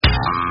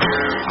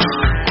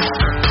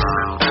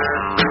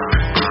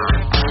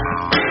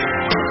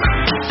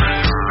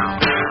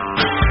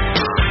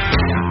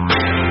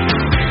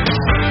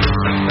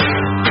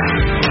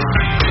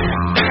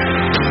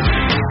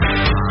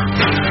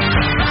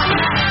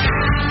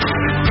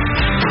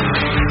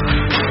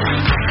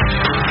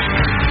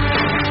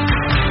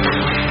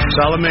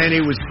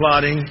Soleimani was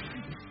plotting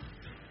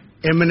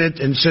imminent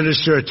and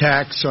sinister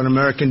attacks on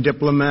American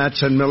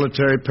diplomats and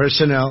military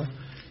personnel,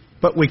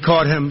 but we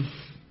caught him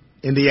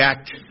in the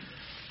act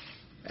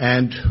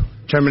and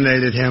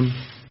terminated him.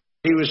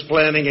 He was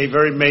planning a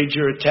very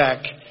major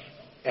attack,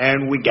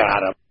 and we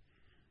got him.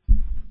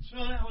 So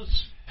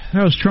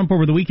that was Trump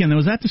over the weekend.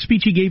 Was that the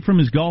speech he gave from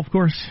his golf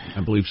course?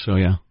 I believe so,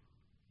 yeah.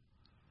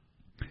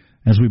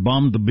 As we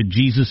bombed the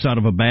bejesus out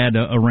of a bad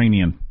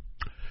Iranian.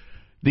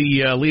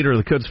 The leader of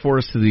the Quds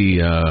Force,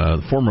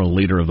 the former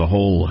leader of the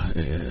whole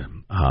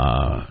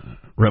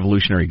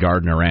Revolutionary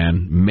Guard in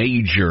Iran,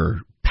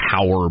 major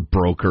power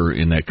broker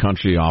in that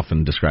country,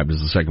 often described as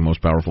the second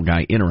most powerful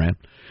guy in Iran.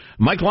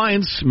 Mike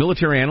Lyons,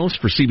 military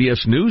analyst for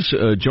CBS News,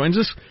 joins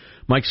us.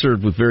 Mike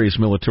served with various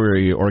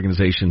military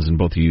organizations in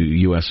both the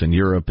U.S. and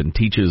Europe and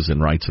teaches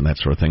and writes and that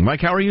sort of thing.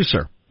 Mike, how are you,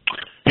 sir?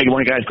 Hey, good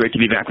morning, guys. Great to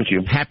be back with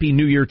you. Happy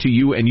New Year to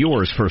you and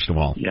yours, first of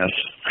all. Yes,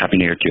 Happy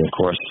New Year to you, of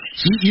course.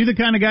 You the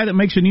kind of guy that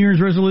makes a New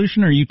Year's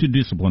resolution, or are you too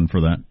disciplined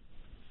for that?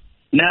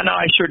 No,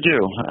 I sure do.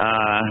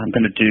 I'm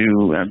going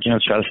to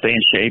try to stay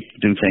in shape,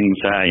 do things.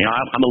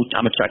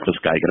 I'm a checklist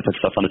guy. You got to put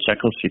stuff on the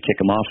checklist, you tick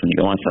them off, and you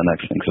go on to the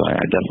next thing. So I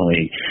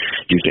definitely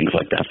do things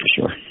like that for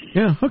sure.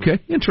 Yeah, okay,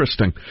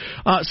 interesting.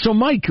 So,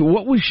 Mike,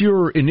 what was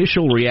your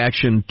initial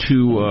reaction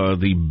to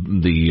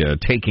the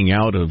taking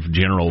out of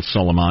General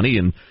Soleimani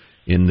and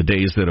in the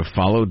days that have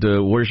followed?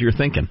 Where's your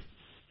thinking?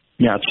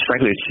 Yeah,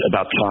 frankly, it's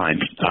about time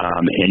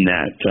in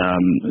that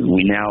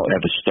we now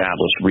have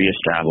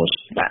reestablished,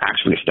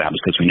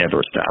 because we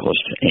never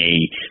established a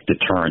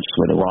deterrence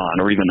with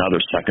Iran or even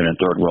other second and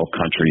third world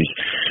countries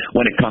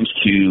when it comes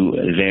to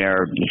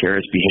their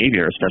nefarious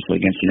behavior, especially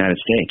against the United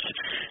States.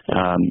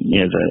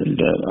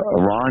 The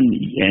Iran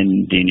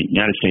and the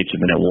United States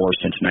have been at war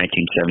since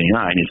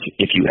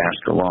 1979, if you ask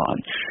Iran.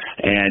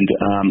 And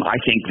I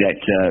think that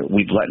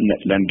we've let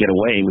them get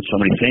away with so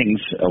many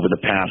things over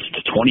the past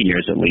 20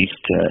 years at least,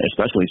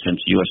 especially since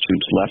U.S.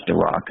 troops left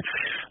Iraq,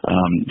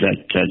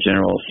 that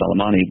General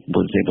Soleimani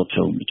was able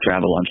to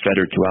travel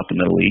unfettered throughout the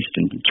Middle East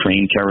and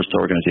train terrorist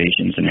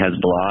organizations in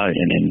Hezbollah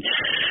and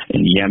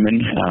in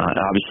Yemen,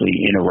 obviously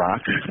in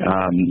Iraq.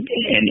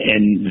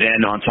 And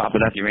then on top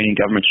of that, the Iranian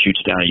government shoots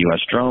down a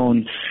U.S.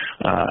 drone,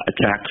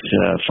 attacks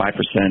 5%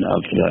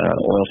 of the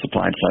oil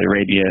supply in Saudi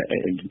Arabia,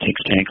 takes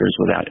tankers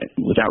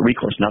without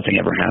recourse. Nothing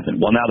ever happened.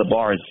 Well, now the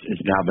bar has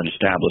now been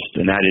established,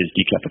 and that is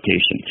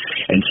decapitation.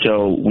 And so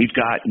we've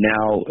got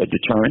now a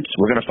deterrence.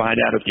 We're going to find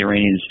out if the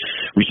Iranians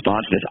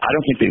respond to this. I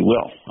don't think they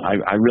will.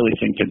 I really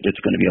think that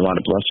it's going to be a lot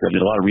of bluster. I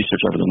did a lot of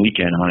research over the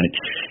weekend on it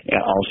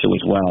also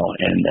as well.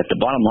 And at the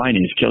bottom line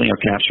is killing or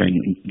capturing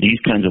these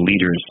kinds of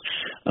leaders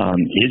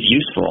is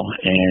useful.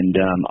 And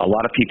a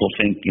lot of people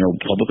think,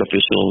 public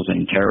officials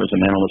and terrorism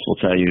analysts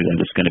will tell you that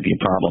it's going to be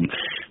a problem.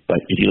 But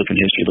if you look in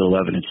history, little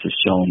evidence has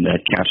shown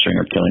that capturing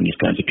or killing these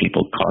kinds of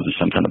people causes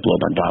some kind of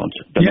blow-by violence.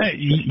 Yeah,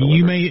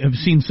 you may have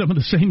seen some of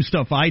the same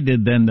stuff I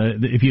did then.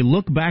 If you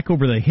look back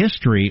over the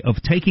history of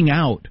taking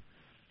out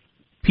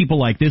people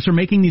like this or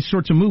making these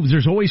sorts of moves,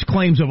 there's always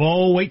claims of,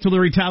 wait till the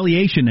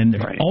retaliation, and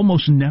there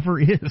almost never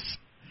is.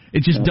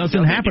 It just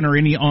doesn't happen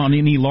on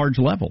any large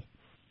level.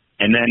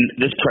 And then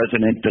this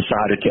president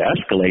decided to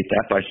escalate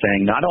that by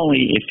saying, not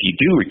only if you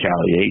do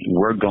retaliate,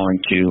 we're going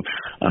to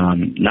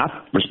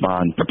not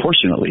respond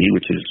proportionately,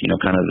 which is,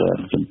 kind of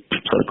the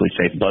politically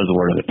safe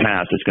buzzword of the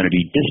past. It's going to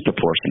be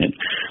disproportionate,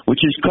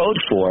 which is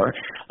code for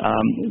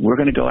we're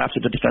going to go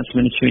after the defense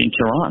ministry in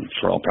Tehran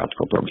for all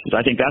practical purposes.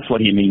 I think that's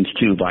what he means,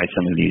 too, by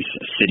some of these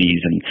cities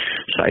and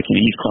sites. I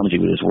mean, he's clumsy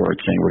with his words,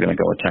 saying we're going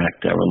to go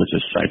attack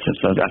religious sites, and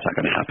so that's not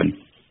going to happen.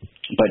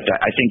 But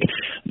I think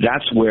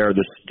that's where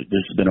this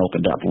has been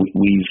opened up.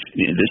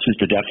 This is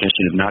the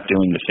definition of not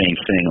doing the same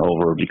thing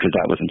over because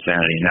that was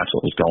insanity, and that's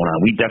what was going on.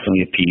 We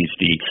definitely appeased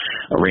the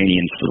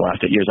Iranians for the last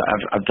 8 years.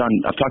 I've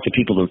talked to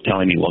people who are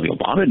telling me, well, the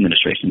Obama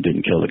administration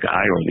didn't kill the guy,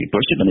 or the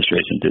Bush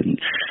administration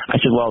didn't. I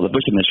said, well, the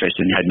Bush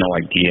administration had no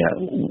idea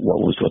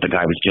what the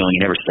guy was doing.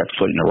 He never stepped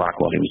foot in Iraq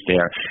while he was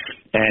there.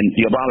 And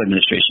the Obama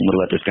administration would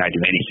have let this guy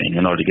do anything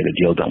in order to get a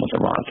deal done with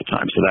Iran at the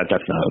time. So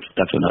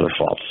that's another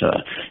false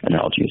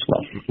analogy as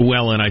well.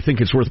 Well, and I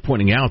think it's worth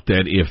pointing out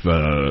that if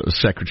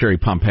Secretary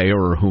Pompeo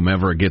or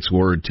whomever gets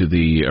word to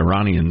the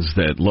Iranians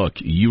that, look,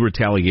 you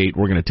retaliate,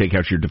 we're going to take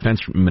out your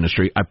defense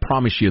ministry, I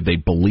promise you they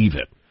believe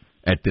it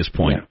at this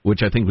point,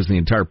 which I think was the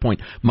entire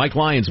point. Mike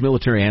Lyons,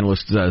 military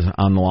analyst,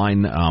 on the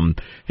line.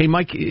 Hey,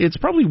 Mike, it's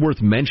probably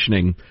worth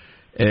mentioning,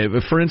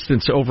 for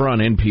instance, over on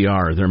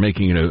NPR, they're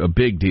making a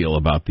big deal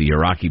about the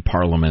Iraqi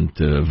parliament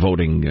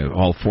voting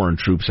all foreign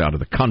troops out of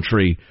the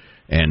country,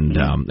 and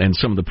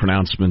some of the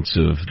pronouncements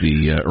of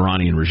the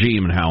Iranian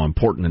regime and how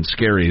important and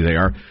scary they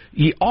are.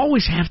 You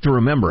always have to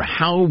remember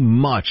how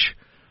much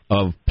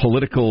of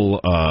political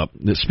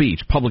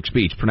public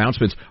speech,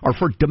 pronouncements are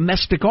for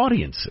domestic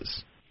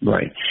audiences.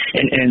 Right.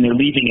 And they're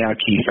leaving out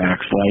key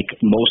facts like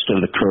most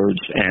of the Kurds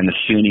and the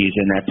Sunnis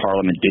in that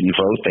parliament didn't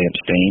vote. They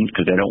abstained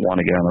because they don't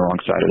want to get on the wrong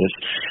side of this.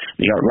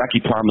 The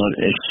Iraqi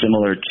parliament is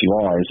similar to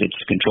ours.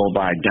 It's controlled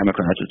by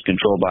Democrats. It's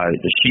controlled by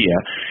the Shia.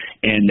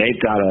 And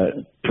they've got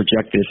a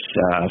project this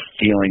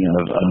feeling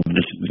of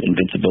this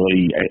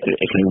invincibility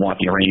if they want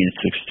the Iranians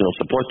to still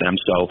support them.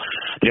 So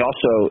they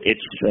also,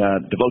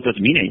 the vote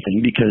doesn't mean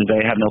anything because they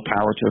have no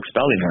power to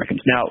expel the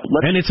Americans. Now,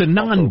 and it's a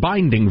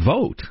non-binding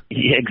vote.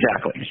 Yeah,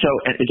 exactly. So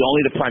it's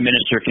only the Prime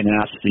Minister can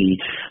ask the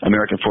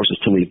American forces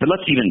to leave. But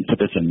let's even put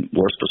this in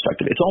worse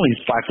perspective. It's only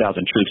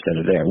 5,000 troops that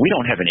are there. We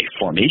don't have any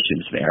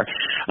formations there.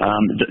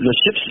 The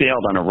ship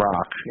sailed on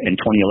Iraq in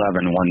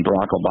 2011 when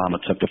Barack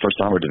Obama took the 1st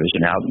Armored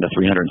Division out, and the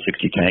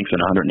 360 tanks and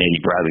 180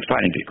 Bradley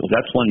fighting vehicles.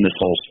 That's when this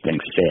whole thing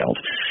sailed.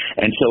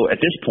 And so at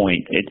this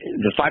point,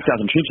 the 5,000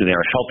 troops are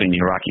there helping the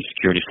Iraqi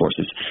security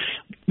forces.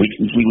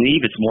 We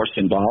leave, it's more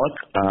symbolic.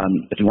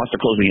 If he wants to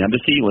close the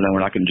embassy, well, then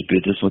we're not going to do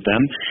business with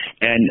them.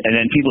 And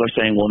then people are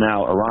saying, well,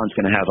 now Iran's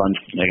going to have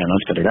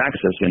unfettered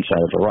access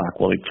inside of Iraq.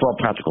 Well, for all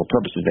practical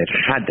purposes, they've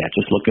had that.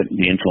 Just look at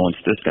the influence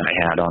this guy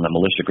had on the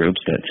militia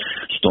groups that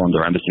stormed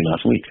their embassy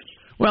last week.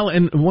 Well,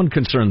 and one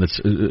concern that's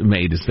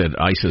made is that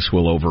ISIS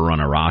will overrun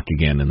Iraq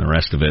again and the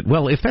rest of it.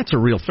 Well, if that's a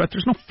real threat,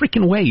 there's no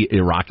freaking way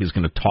Iraq is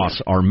going to toss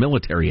our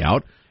military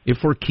out if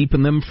we're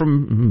keeping them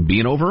from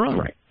being overrun.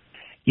 Right.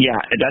 Yeah,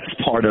 that's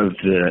part of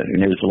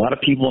there's a lot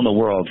of people in the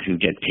world who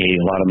get paid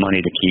a lot of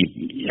money to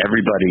keep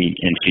everybody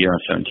in fear,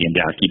 uncertainty, and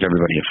doubt, keep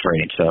everybody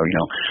afraid. So,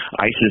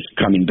 ISIS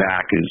coming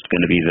back is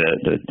going to be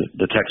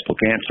the textbook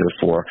answer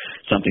for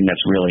something that's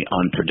really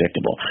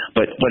unpredictable.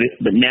 But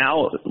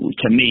now,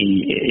 to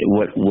me,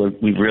 what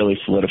we've really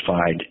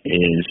solidified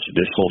is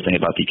this whole thing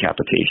about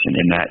decapitation,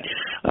 in that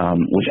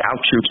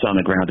without troops on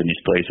the ground in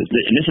these places,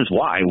 and this is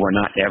why we're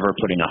not ever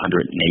putting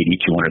 180,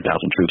 200,000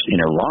 troops in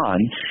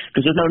Iran,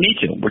 because there's no need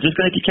to. We're just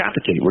going to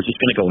decapitate. We're just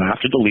going to go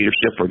after the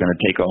leadership. We're going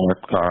to take all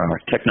our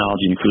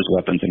technology and cruise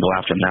weapons and go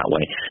after them that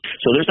way.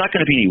 So there's not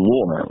going to be any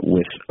war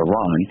with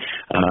Iran.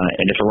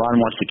 And if Iran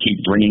wants to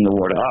keep bringing the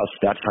war to us,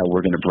 that's how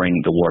we're going to bring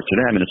the war to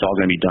them. And it's all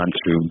going to be done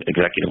through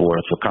executive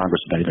order. So Congress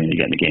is going to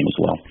get in the game as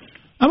well.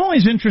 I'm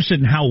always interested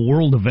in how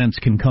world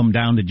events can come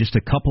down to just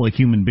a couple of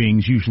human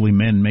beings, usually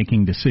men,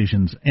 making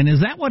decisions. And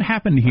is that what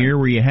happened here,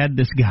 where you had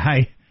this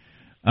guy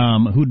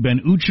who'd been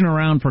ooching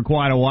around for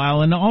quite a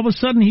while, and all of a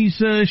sudden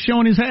he's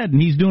showing his head,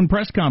 and he's doing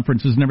press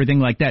conferences and everything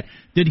like that?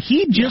 Did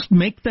he just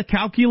make the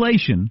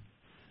calculation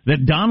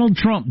that Donald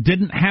Trump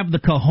didn't have the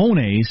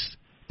cojones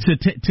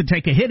to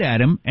take a hit at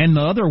him, and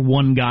the other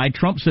one guy,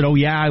 Trump, said, oh,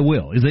 yeah, I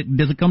will?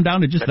 Does it come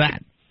down to just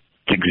that?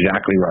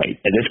 Exactly right.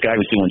 And this guy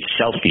was doing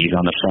selfies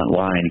on the front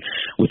line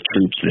with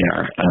troops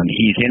there.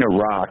 He's in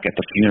Iraq at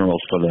the funeral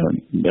for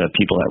the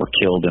people that were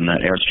killed in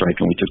that airstrike,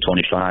 and we took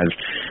 25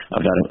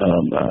 of that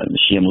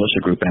Shia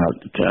militia group out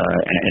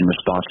in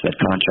response to that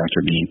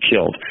contractor being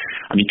killed.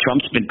 I mean,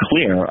 Trump's been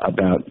clear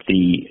about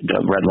the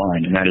red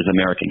line, and that is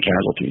American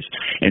casualties.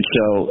 And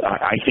so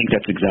I think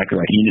that's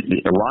exactly right.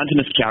 Iran's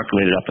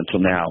miscalculated up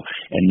until now,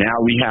 and now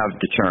we have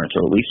deterrence,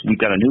 or at least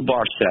we've got a new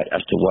bar set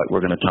as to what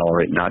we're going to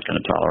tolerate and not going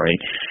to tolerate.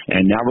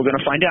 And now we're going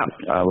to find out.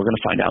 We're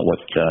going to find out what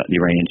the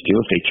Iranians do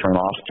if they turn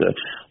off the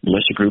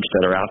militia groups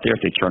that are out there,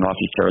 if they turn off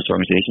these terrorist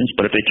organizations.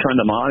 But if they turn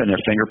them on and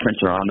their fingerprints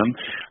are on them,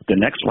 the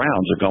next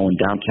rounds are going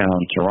downtown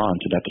Tehran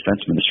to that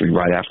defense ministry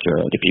right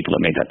after the people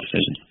that made that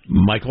decision.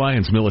 Mike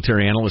Lyons,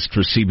 military analyst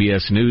for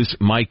CBS News.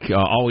 Mike,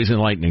 always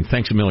enlightening.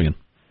 Thanks a million.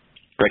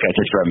 Great guy.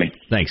 Thanks for having me.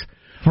 Thanks.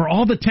 For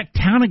all the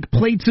tectonic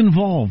plates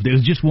involved, there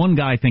was just one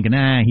guy thinking,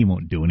 he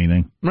won't do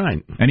anything.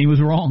 Right. And he was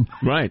wrong.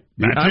 Right.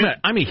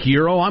 I'm a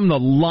hero. I'm the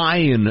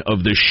lion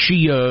of the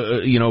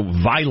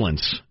Shia,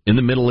 violence in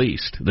the Middle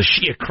East, the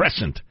Shia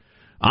crescent.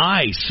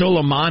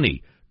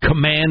 Soleimani,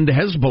 command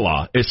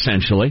Hezbollah,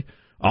 essentially.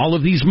 All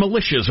of these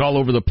militias all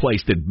over the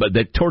place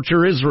that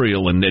torture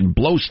Israel and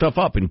blow stuff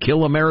up and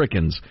kill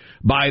Americans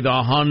by the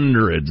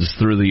hundreds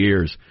through the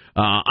years.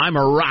 I'm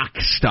a rock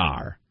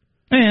star.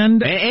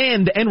 And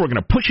we're going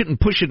to push it and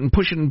push it and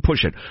push it and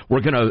push it.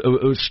 We're going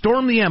to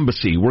storm the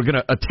embassy. We're going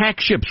to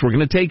attack ships. We're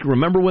going to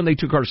remember when they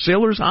took our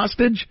sailors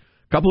hostage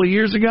a couple of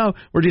years ago?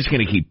 We're just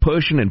going to keep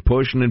pushing and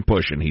pushing and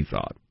pushing, he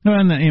thought.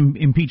 And the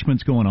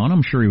impeachment's going on.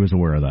 I'm sure he was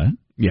aware of that.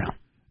 Yeah.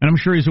 And I'm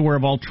sure he's aware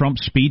of all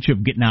Trump's speech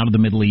of getting out of the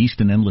Middle East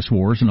and endless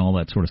wars and all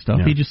that sort of stuff.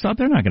 Yeah. He just thought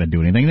they're not going to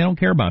do anything. They don't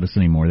care about us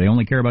anymore. They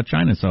only care about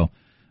China, so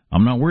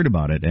I'm not worried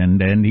about it.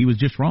 And he was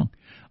just wrong.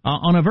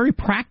 On a very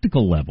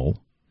practical level,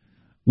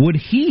 would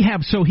he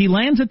have? So he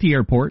lands at the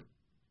airport.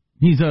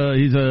 He's a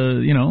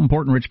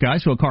important rich guy,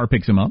 so a car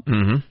picks him up,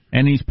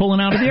 and he's pulling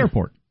out of the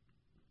airport.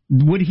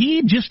 Would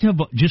he just have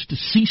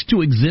ceased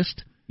to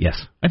exist? Yes.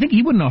 I think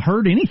he wouldn't have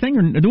heard anything,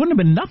 or there wouldn't have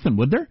been nothing,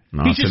 would there?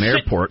 No, it's an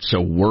airport, so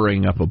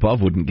worrying up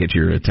above wouldn't get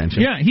your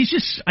attention. Yeah,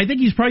 I think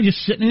he's probably just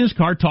sitting in his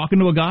car talking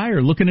to a guy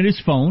or looking at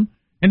his phone,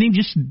 and he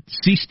just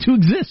ceased to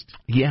exist.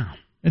 Yeah.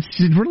 It's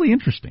really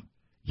interesting.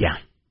 Yeah.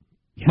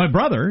 My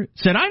brother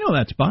said, I know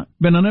that spot.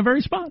 Been on that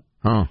very spot.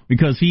 Oh.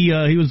 Because he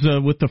was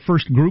with the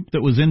first group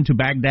that was into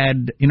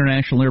Baghdad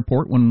International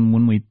Airport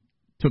when we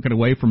took it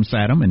away from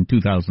Saddam in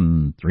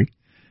 2003.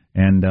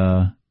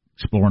 And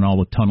exploring all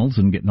the tunnels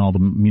and getting all the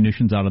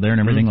munitions out of there and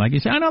everything like that. He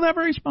said, I know that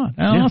very spot.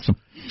 Oh, yeah. Awesome.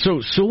 So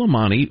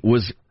Soleimani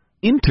was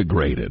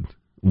integrated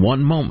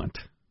one moment.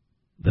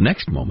 The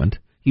next moment,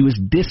 He was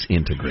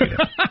disintegrated.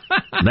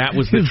 That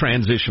was the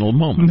transitional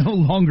moment. No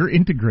longer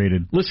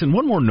integrated. Listen,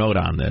 one more note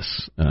on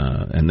this,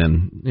 and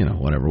then,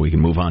 whatever, we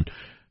can move on.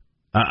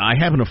 I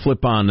happened to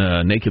flip on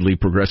Nakedly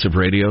Progressive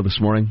Radio this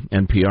morning,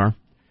 NPR,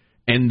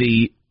 and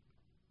the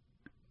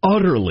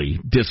utterly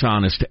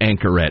dishonest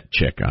anchorette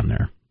chick on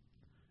there.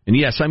 And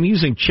yes, I'm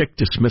using chick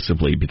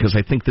dismissively because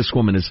I think this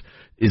woman is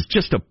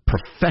just a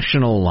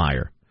professional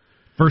liar.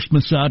 First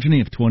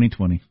misogyny of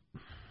 2020.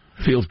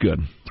 Feels good.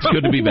 It's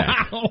good to be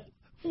back.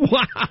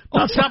 Wow.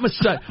 No, it's not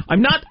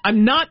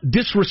I'm not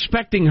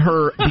disrespecting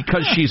her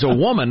because she's a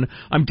woman.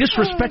 I'm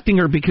disrespecting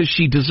her because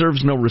she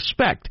deserves no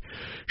respect.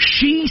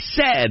 She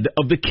said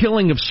of the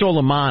killing of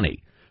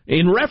Soleimani,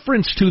 in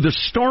reference to the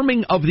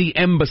storming of the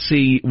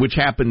embassy, which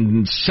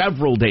happened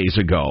several days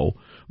ago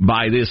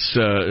by this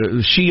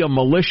Shia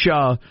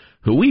militia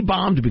who we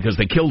bombed because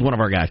they killed one of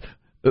our guys.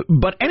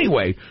 But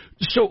anyway,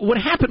 so what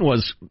happened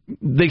was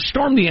they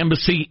stormed the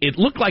embassy. It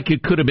looked like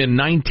it could have been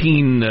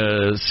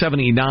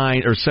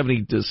 1979 or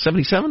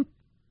 77.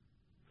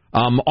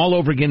 All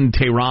over again in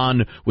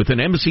Tehran with an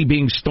embassy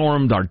being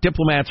stormed, our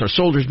diplomats, our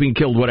soldiers being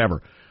killed,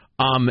 whatever.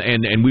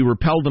 And we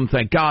repelled them,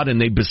 thank God, and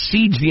they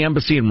besieged the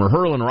embassy and were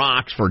hurling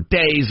rocks for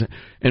days.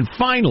 And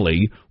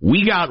finally,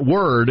 we got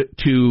word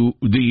to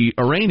the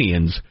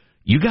Iranians,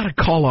 you got to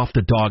call off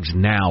the dogs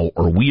now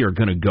or we are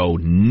going to go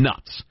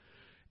nuts.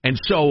 And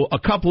so a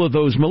couple of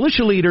those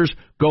militia leaders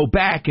go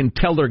back and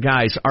tell their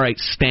guys, all right,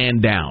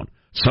 stand down.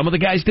 Some of the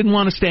guys didn't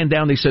want to stand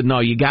down. They said, no,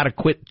 you got to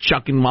quit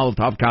chucking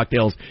Molotov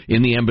cocktails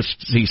in the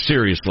embassy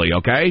seriously,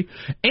 okay?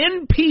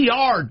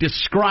 NPR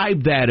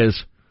described that as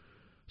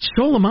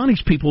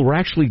Soleimani's people were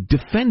actually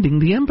defending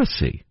the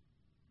embassy.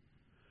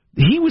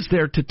 He was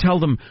there to tell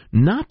them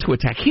not to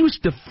attack. He was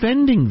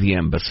defending the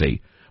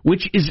embassy,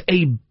 which is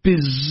a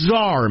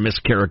bizarre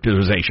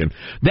mischaracterization.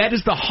 That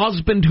is the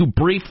husband who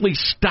briefly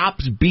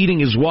stops beating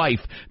his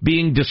wife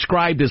being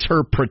described as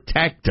her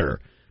protector.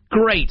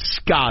 Great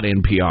Scott,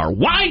 NPR.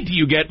 Why do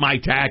you get my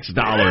tax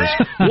dollars?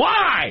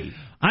 Why?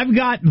 I've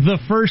got the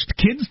first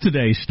Kids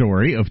Today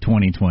story of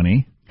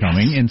 2020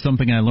 coming, and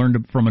something I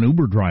learned from an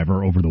Uber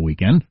driver over the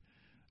weekend,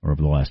 or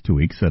over the last 2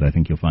 weeks, that I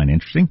think you'll find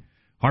interesting.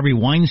 Harvey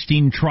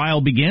Weinstein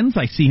trial begins.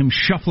 I see him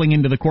shuffling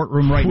into the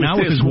courtroom right now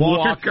with his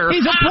walker.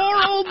 He's a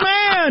poor old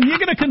man. You're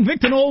going to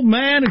convict an old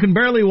man who can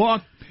barely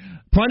walk.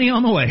 Plenty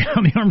on the way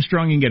on the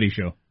Armstrong and Getty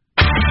Show.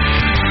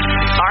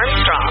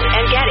 Armstrong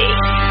and Getty.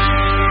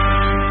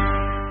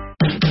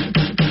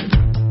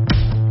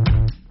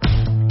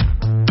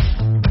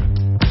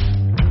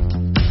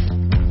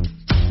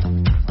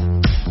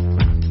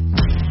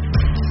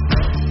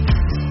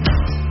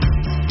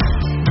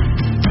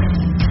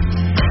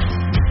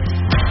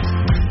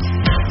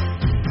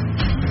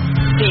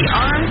 The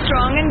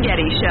Armstrong and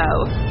Getty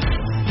Show.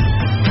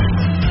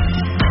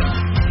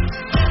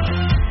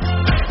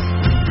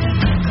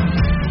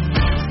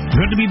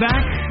 Good to be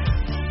back.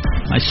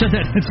 I said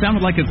that. It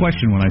sounded like a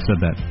question when I said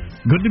that.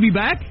 Good to be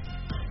back?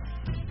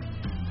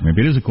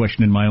 Maybe it is a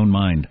question in my own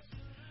mind.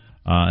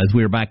 As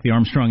we are back, the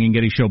Armstrong and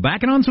Getty Show.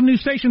 Back and on some new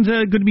stations.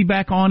 Good to be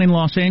back on in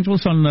Los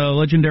Angeles on the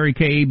legendary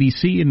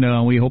KABC,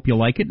 and we hope you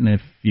like it. And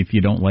if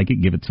you don't like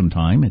it, give it some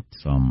time.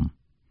 It's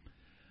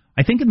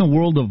I think in the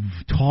world of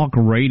talk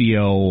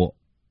radio,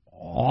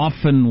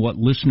 often what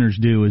listeners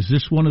do is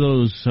this one of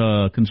those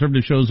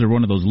conservative shows or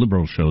one of those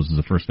liberal shows is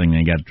the first thing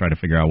they got to try to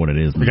figure out what it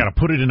is. We got to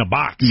put it in a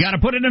box. You got to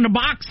put it in a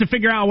box to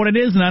figure out what it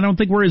is, and I don't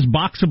think we're as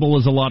boxable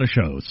as a lot of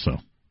shows, so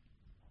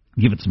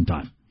give it some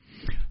time.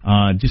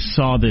 Just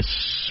saw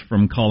this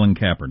from Colin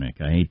Kaepernick.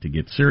 I hate to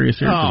get serious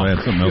here because I had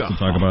something else to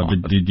talk about.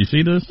 Did you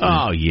see this?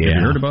 Oh, yeah. Have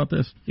you heard about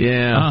this?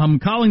 Yeah.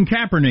 Colin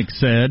Kaepernick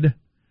said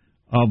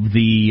of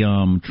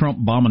the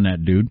Trump bombing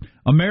that dude,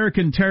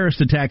 American terrorist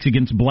attacks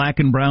against black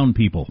and brown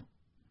people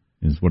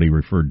is what he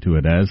referred to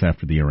it as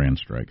after the Iran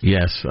strikes.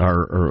 Yes,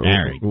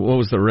 what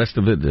was the rest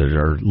of it?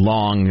 Our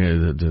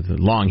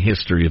long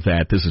history of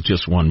that. This is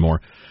just one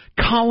more.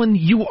 Colin,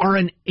 you are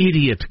an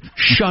idiot.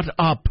 Shut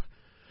up.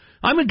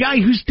 I'm a guy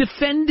who's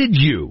defended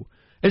you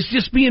as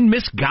just being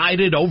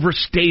misguided,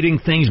 overstating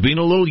things, being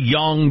a little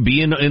young,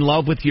 being in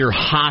love with your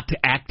hot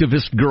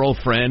activist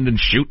girlfriend and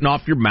shooting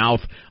off your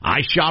mouth.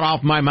 I shot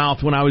off my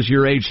mouth when I was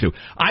your age, too.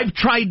 I've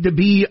tried to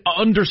be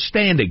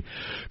understanding.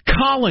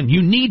 Colin,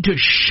 you need to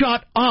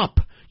shut up,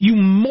 you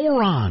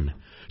moron.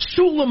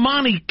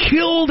 Soleimani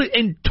killed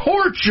and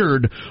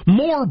tortured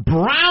more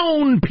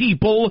brown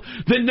people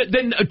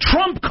than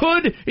Trump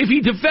could if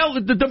he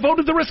devoted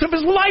the rest of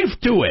his life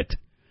to it.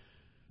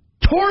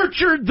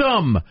 Tortured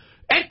them.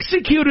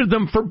 Executed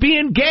them for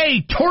being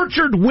gay,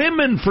 tortured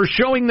women for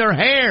showing their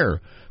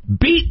hair,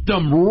 beat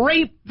them,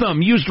 raped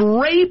them, used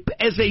rape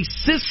as a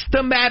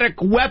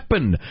systematic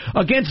weapon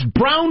against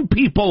brown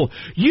people.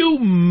 You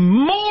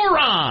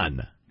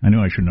moron! I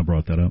knew I shouldn't have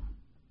brought that up.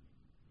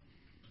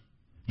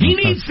 He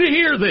needs to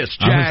hear this,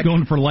 Jack. I was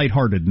going for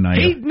lighthearted, and I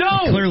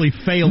clearly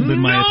failed in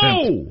my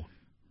attempt.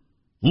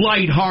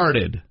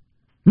 Lighthearted.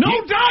 No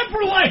time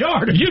for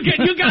lighthearted. You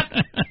got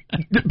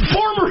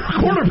former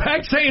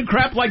quarterback saying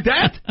crap like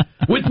that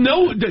with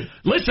no.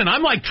 Listen,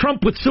 I'm like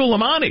Trump with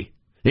Soleimani.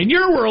 In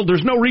your world,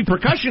 there's no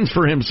repercussions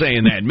for him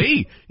saying that.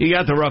 Me, he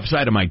got the rough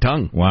side of my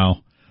tongue.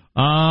 Wow.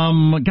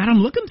 God, I'm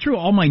looking through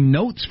all my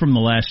notes from the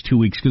last 2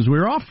 weeks because we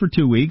were off for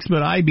 2 weeks,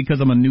 but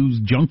because I'm a news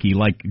junkie,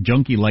 like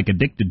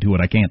addicted to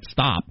it, I can't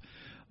stop.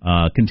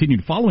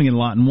 Continued following it a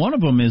lot, and one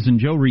of them is, and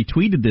Joe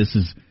retweeted this,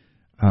 is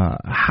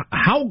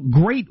how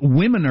great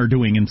women are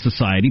doing in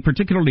society,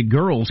 particularly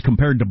girls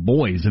compared to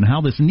boys, and how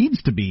this needs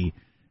to be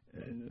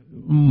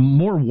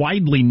more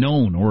widely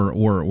known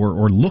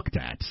or looked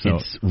at. So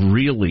it's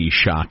really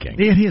shocking.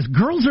 It is.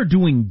 Girls are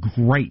doing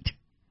great.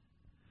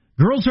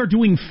 Girls are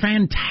doing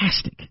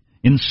fantastic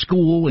in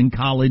school, in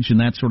college,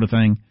 and that sort of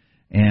thing.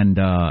 And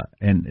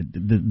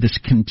this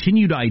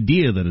continued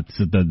idea that it's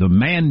the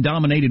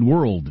man-dominated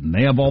world and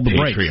they have all the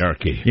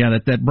patriarchy. Breaks. Yeah,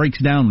 that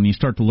breaks down when you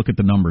start to look at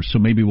the numbers. So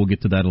maybe we'll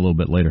get to that a little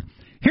bit later.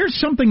 Here's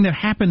something that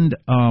happened.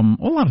 A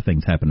lot of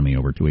things happened to me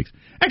over 2 weeks.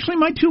 Actually,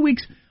 my 2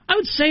 weeks, I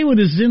would say,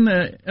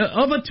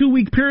 of a 2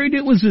 week period,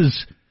 it was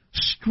as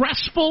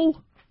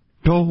stressful,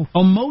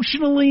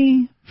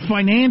 emotionally,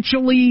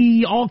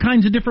 financially, all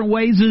kinds of different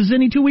ways as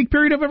any 2 week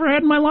period I've ever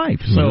had in my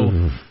life.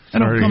 So I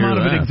don't come out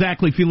of it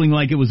exactly feeling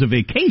like it was a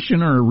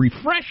vacation or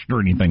refreshed or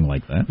anything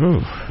like that.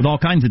 With all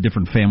kinds of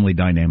different family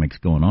dynamics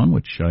going on,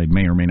 which I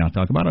may or may not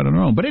talk about. I don't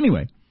know. But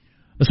anyway,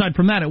 aside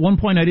from that, at one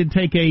point I did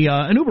take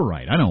an Uber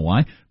ride. I don't know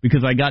why.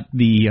 Because I got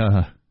the...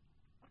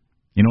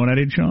 you know what I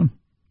did, Sean?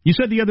 You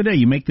said the other day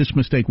you make this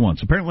mistake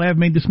once. Apparently I've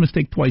made this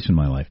mistake twice in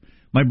my life.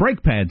 My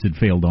brake pads had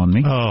failed on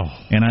me,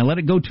 and I let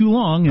it go too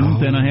long, and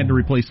then I had to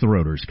replace the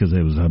rotors because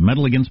it was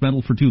metal against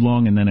metal for too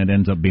long, and then it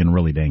ends up being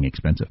really dang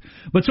expensive.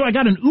 But so I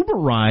got an Uber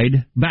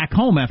ride back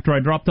home after I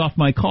dropped off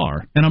my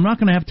car, and I'm not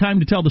going to have time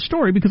to tell the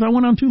story because I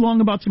went on too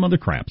long about some other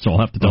crap, so I'll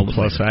have to tell it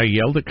Plus, later. I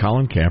yelled at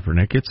Colin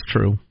Kaepernick. It's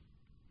true.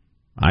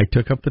 I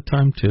took up the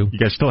time, too. You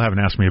guys still haven't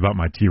asked me about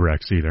my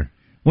T-Rex either.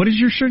 What does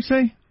your shirt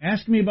say?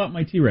 Ask me about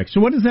my T-Rex.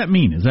 So what does that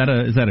mean? Is that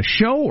a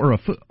show or a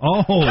then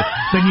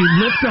you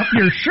lift up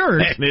your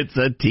shirt. And it's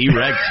a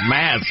T-Rex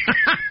mask.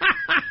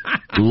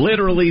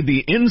 Literally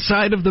the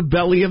inside of the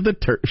belly of the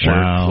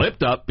shirt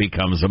flipped up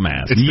becomes a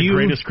mask. It's the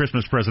greatest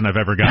Christmas present I've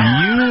ever gotten.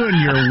 You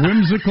and your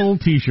whimsical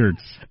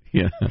T-shirts.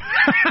 Yeah.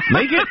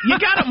 You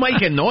gotta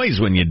make a noise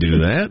when you do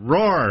that.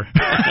 Roar.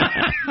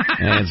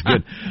 That's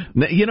good.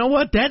 You know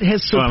what? That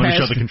has surpassed... let me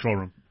show the control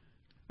room.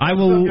 I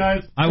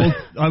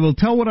will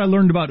tell what I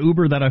learned about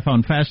Uber that I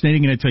found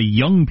fascinating, and it's a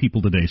young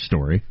people today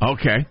story.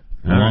 Okay.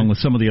 Along with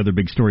some of the other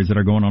big stories that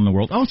are going on in the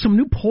world. Oh, some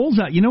new polls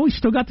out. You know, we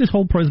still got this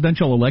whole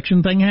presidential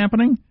election thing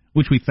happening,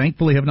 which we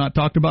thankfully have not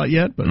talked about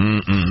yet. But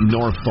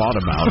nor thought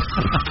about.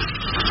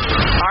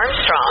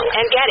 Armstrong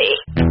and Getty.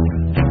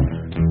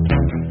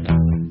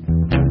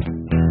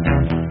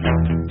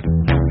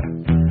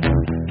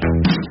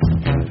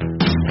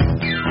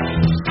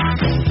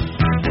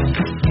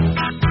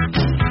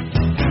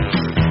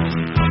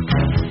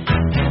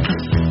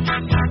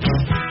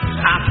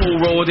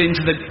 Roared into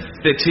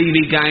the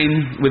TV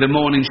game with a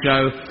morning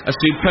show, a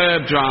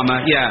superb drama,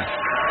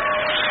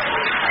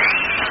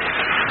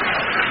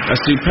 a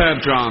superb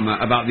drama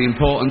about the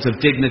importance of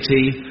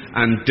dignity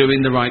and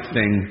doing the right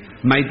thing,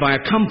 made by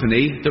a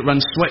company that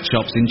runs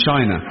sweatshops in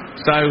China.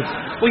 So,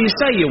 well, you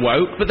say you're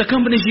woke, but the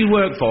companies you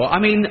work for, I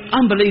mean,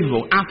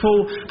 unbelievable.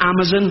 Apple,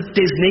 Amazon,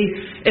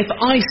 Disney. If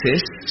ISIS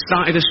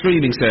started a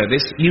streaming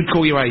service, you'd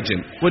call your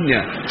agent, wouldn't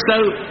you?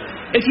 So,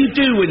 if you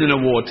do win an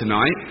award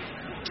tonight,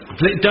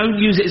 don't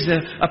use it as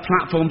a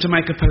platform to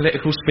make a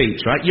political speech,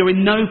 right? You're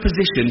in no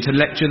position to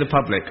lecture the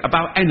public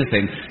about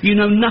anything. You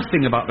know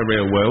nothing about the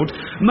real world.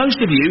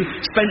 Most of you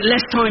spent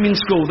less time in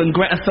school than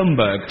Greta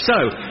Thunberg. So,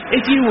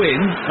 if you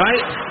win,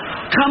 right,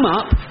 come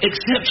up,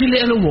 accept your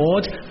little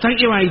award,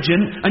 thank your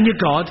agent and your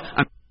God,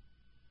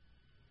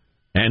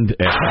 and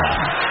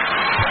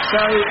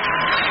so...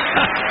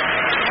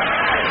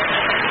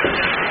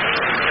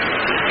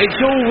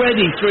 It's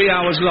already 3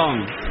 hours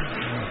long.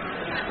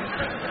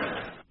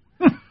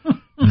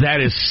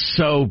 That is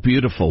so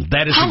beautiful.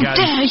 That is How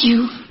dare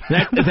you?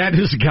 That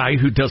is a guy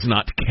who does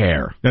not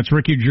care. That's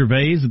Ricky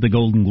Gervais at the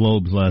Golden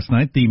Globes last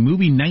night. The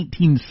movie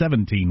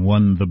 1917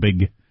 won the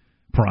big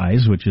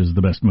prize, which is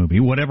the best movie,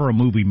 whatever a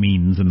movie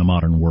means in the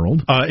modern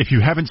world. If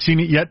you haven't seen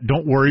it yet,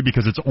 don't worry,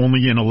 because it's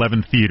only in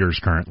 11 theaters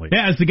currently.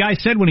 Yeah, as the guy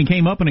said when he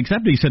came up and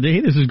accepted, he said,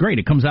 hey, this is great.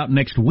 It comes out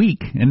next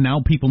week, and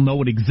now people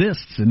know it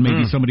exists, and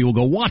maybe somebody will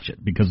go watch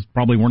it, because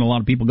probably weren't a lot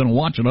of people going to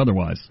watch it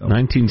otherwise. So.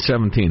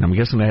 1917. I'm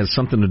guessing it has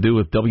something to do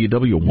with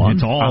WW1.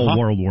 It's all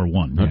World War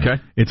I. Yeah.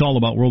 Okay. It's all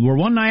about World War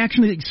I, and I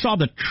actually saw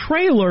the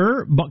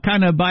trailer, but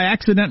kind of by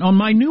accident, on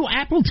my new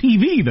Apple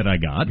TV that I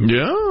got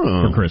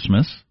for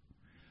Christmas.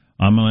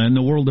 I'm in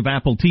the world of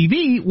Apple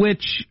TV,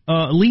 which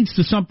leads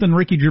to something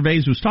Ricky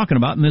Gervais was talking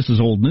about, and this is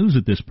old news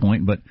at this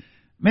point, but,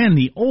 man,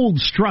 the old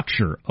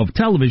structure of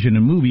television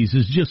and movies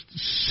is just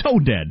so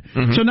dead.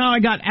 Mm-hmm. So now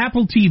I got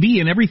Apple TV,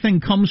 and everything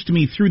comes to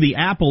me through the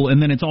Apple,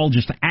 and then it's all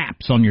just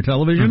apps on your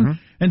television.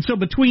 Mm-hmm. And so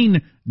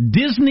between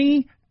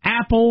Disney,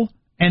 Apple,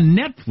 and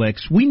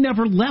Netflix, we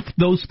never left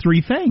those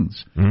three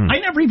things. I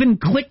never even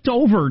clicked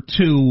over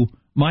to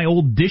my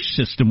old dish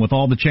system with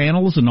all the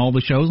channels and all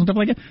the shows and stuff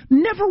like that.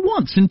 Never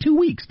once in 2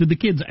 weeks did the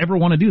kids ever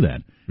want to do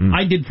that.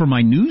 I did for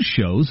my news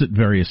shows at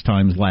various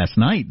times last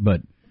night,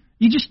 but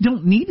you just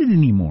don't need it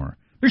anymore.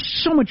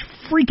 There's so much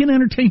freaking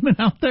entertainment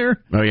out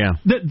there. Oh, yeah.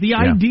 The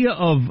idea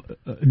of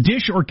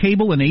dish or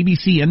cable and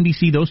ABC,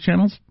 NBC, those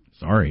channels,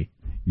 sorry,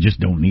 you just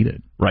don't need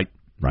it. Right.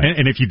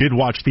 And if you did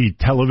watch the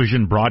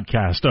television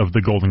broadcast of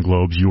the Golden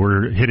Globes, you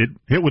were hit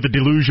with a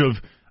deluge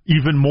of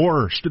even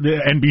more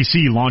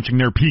NBC launching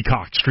their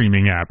Peacock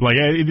streaming app. Like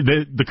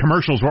the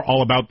commercials were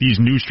all about these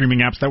new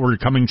streaming apps that were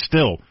coming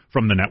still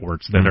from the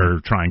networks that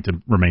are trying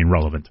to remain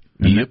relevant.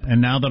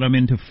 And now that I'm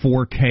into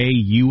 4K,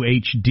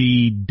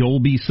 UHD,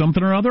 Dolby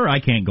something or other,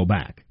 I can't go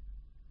back.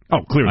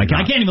 Oh, clearly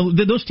I can't even.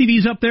 Those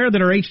TVs up there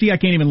that are HD, I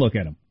can't even look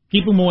at them.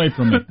 Keep them away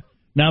from me.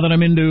 Now that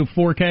I'm into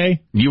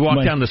 4K. You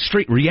walk down the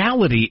street,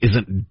 reality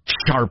isn't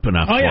sharp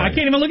enough. Oh, yeah, I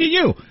can't even look at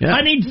you. Yeah.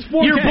 I need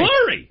 4K. You're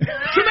blurry.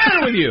 What's the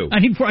matter with you? I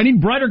need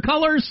brighter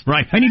colors.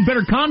 Right. I need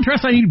better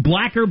contrast. I need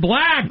blacker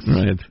blacks.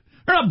 Right.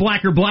 There are not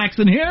blacker blacks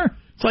in here.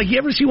 It's like, you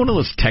ever see one of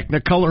those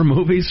Technicolor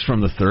movies from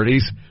the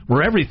 30s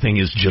where everything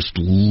is just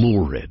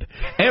lurid?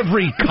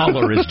 Every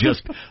color is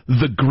just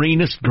the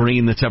greenest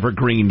green that's ever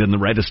greened and the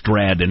reddest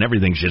red, and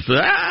everything's just,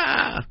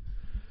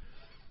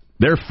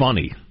 They're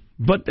funny.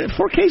 But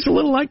 4K's a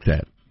little like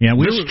that. Yeah,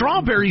 the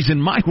strawberries in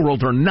my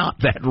world are not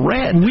that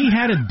red. We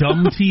had a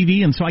dumb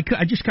TV, and so I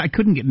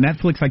couldn't get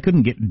Netflix, I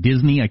couldn't get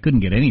Disney, I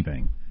couldn't get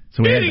anything.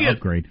 So we had to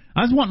upgrade.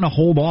 I was wanting to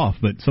hold off,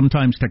 but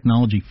sometimes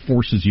technology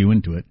forces you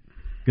into it.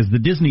 Because the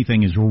Disney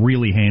thing is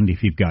really handy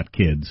if you've got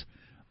kids.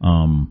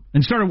 And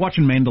started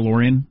watching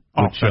Mandalorian.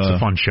 Which, that's a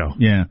fun show.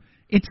 Yeah.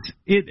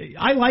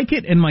 I like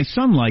it, and my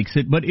son likes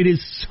it, but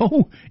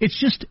it's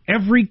just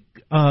every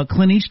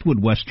Clint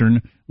Eastwood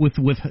Western with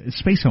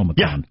space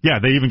helmets on. Yeah,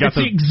 they even got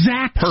the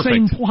exact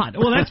same plot.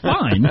 Well, that's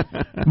fine,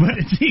 but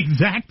it's the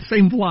exact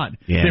same plot.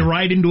 Yeah. They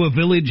ride into a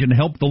village and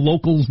help the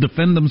locals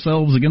defend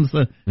themselves against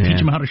teach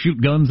them how to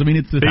shoot guns. I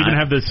mean, they even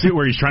have the suit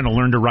where he's trying to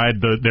learn to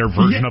ride their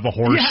version of a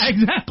horse. Yeah,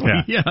 exactly.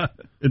 Yeah.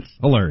 It's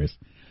hilarious.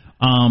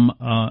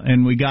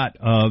 And we got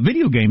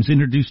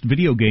introduced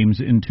video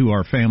games into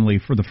our family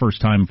for the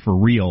first time for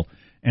real,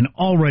 and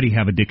already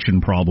have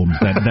addiction problems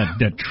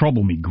that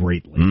trouble me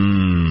greatly.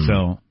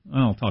 So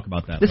I'll talk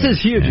about that This later.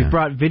 is huge. You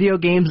brought video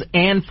games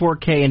and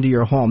 4K into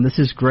your home. This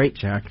is great,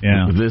 Jack.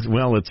 Yeah.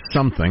 It's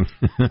something.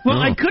 Well,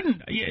 I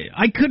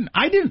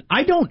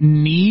don't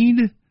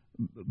need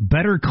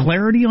better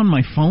clarity on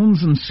my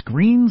phones and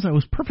screens. I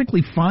was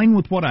perfectly fine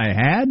with what I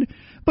had,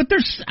 but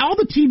all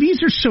the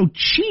TVs are so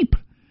cheap.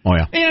 Oh,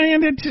 yeah.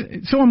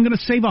 So I'm going to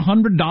save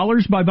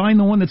 $100 by buying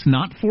the one that's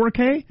not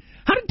 4K?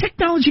 How did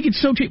technology get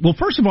so cheap? Well,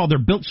 first of all, they're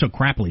built so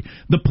crappily.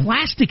 The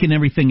plastic and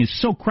everything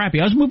is so crappy.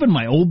 I was moving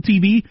my old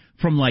TV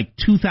from like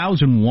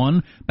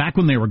 2001, back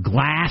when they were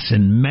glass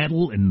and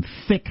metal and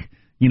thick,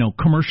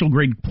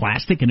 commercial-grade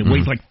plastic, and it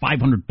weighs like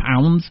 500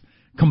 pounds.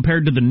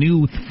 Compared to the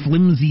new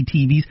flimsy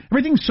TVs,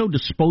 everything's so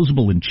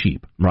disposable and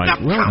cheap. Right. Now,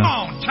 come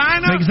on,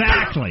 China.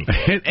 Exactly.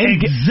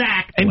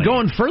 Exactly. And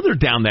going further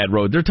down that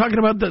road, they're talking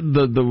about the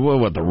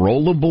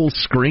rollable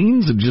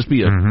screens. It'd just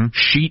be a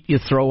sheet you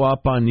throw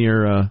up on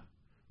your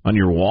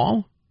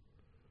wall.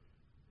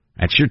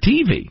 That's your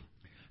TV.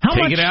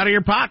 Take it out of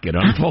your pocket,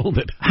 unfold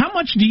it. How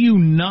much do you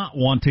not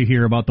want to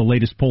hear about the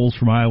latest polls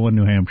from Iowa and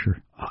New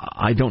Hampshire?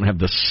 I don't have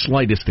the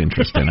slightest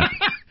interest in it.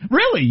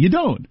 Really? You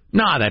don't?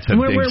 No, that's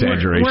an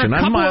exaggeration.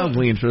 I'm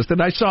mildly interested.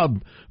 I saw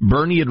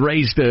Bernie had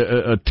raised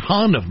a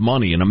ton of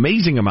money, an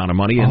amazing amount of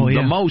money, and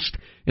the most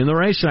in the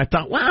race. And I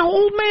thought, wow,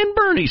 old man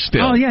Bernie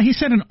still. Oh, yeah, he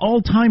set an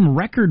all-time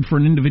record for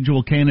an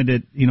individual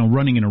candidate,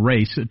 running in a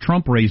race.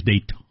 Trump raised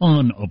a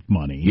ton of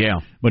money. Yeah.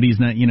 But he's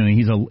not,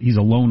 he's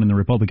alone in the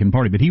Republican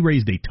Party, but he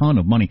raised a ton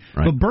of money.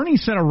 Right. But Bernie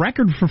set a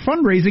record for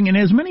fundraising, and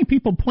as many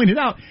people pointed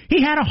out,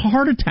 he had a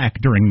heart attack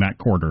during that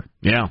quarter.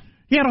 Yeah.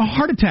 He had a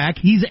heart attack.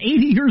 He's 80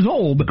 years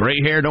old. Gray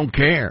hair don't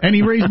care. And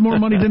he raised more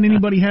money than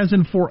anybody has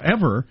in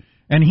forever.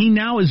 And he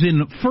now is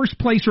in first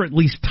place, or at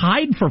least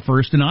tied for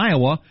first in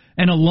Iowa,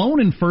 and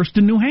alone in first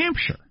in New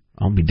Hampshire.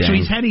 I'll be damned. So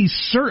he's had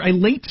a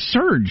late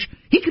surge.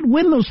 He could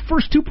win those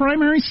first two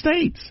primary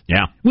states.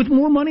 Yeah. With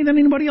more money than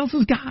anybody else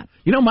has got.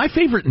 My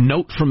favorite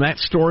note from that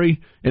story,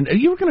 and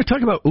you were going to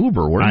talk about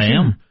Uber. I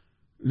am.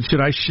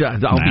 Should I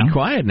I'll be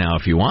quiet now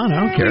if you want.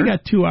 I don't care. We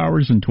got 2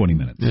 hours and 20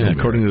 minutes. Yeah,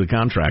 according to the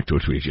contract,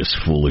 which we just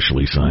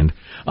foolishly signed.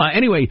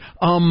 Anyway,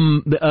 what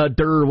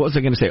was I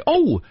going to say?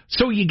 Oh,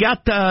 so you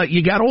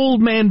got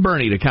old man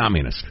Bernie, the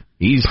communist.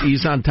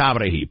 He's on top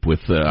of the heap with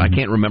I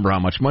can't remember how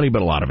much money,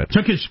 but a lot of it.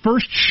 Took his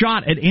first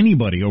shot at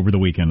anybody over the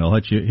weekend. I'll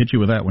hit you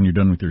with that when you're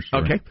done with your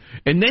story. Okay,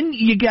 and then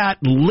you got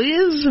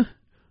Liz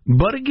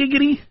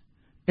Buttigieg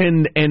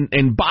and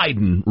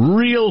Biden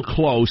real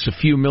close, a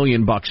few $1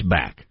 million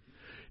back.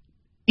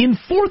 In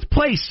fourth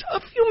place, a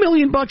few $1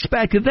 million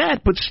back of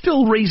that, but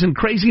still raising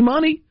crazy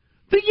money,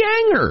 the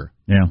Yanger.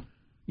 Yeah.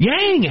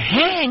 Yang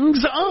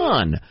hangs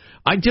on.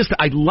 I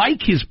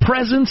like his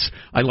presence.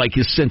 I like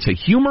his sense of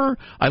humor.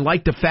 I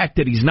like the fact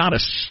that he's not a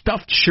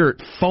stuffed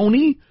shirt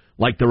phony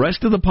like the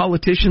rest of the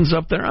politicians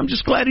up there. I'm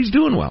just glad he's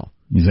doing well.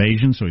 He's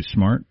Asian, so he's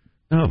smart.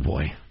 Oh,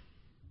 boy.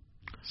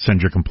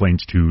 Send your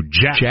complaints to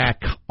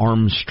Jack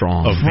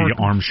Armstrong of the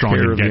Armstrong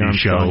and Getty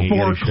Show.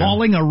 For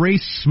calling a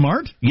race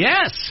smart?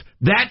 Yes,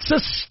 that's a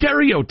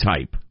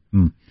stereotype.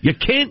 You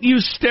can't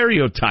use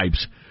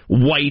stereotypes.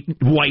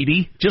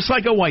 Whitey, just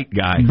like a white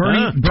guy.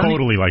 Bernie,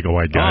 totally like a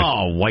white guy.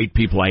 Oh, white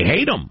people, I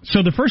hate them.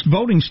 So the first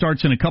voting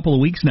starts in a couple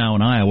of weeks now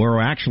in Iowa. We're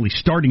actually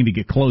starting to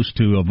get close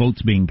to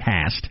votes being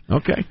cast.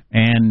 Okay.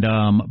 And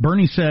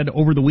Bernie said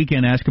over the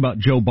weekend, ask about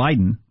Joe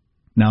Biden,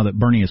 now that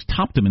Bernie has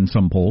topped him in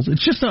some polls.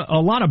 It's just a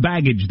lot of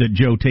baggage that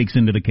Joe takes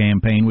into the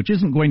campaign, which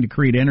isn't going to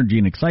create energy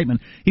and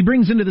excitement. He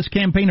brings into this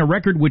campaign a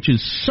record which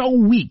is so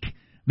weak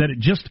that it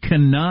just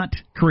cannot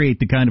create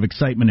the kind of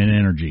excitement and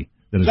energy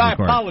that is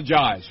required. I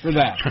apologize for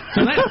that.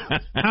 So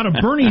that, out of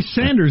Bernie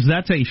Sanders,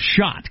 that's a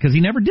shot, because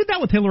he never did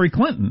that with Hillary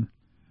Clinton.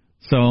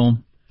 So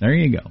there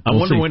you go. I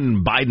wonder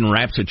when Biden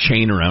wraps a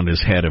chain around his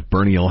head if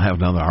Bernie will have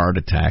another heart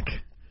attack.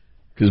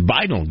 Because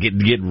Biden will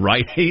get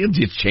right, he'll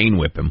just chain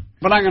whip him.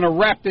 But I'm going to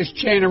wrap this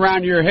chain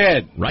around your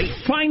head. Right.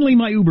 Finally,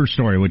 my Uber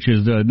story, which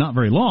is not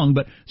very long,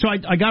 but so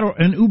I got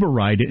an Uber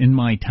ride in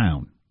my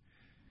town.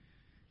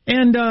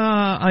 And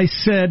I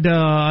said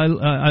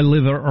I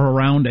live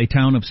around a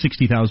town of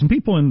 60,000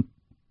 people, and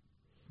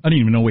I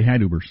didn't even know we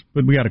had Ubers,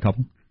 but we got a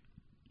couple.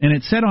 And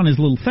it said on his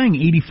little thing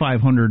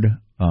 8,500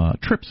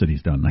 trips that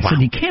he's done. And I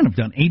said, you can't have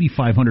done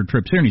 8,500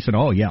 trips here. And he said,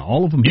 oh, yeah,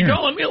 all of them here. You're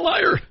calling me a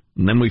liar.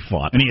 And then we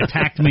fought. And he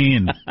attacked me,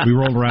 and we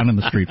rolled around in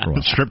the street for a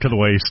while. Stripped to the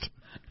waist.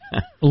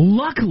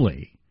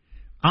 Luckily,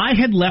 I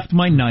had left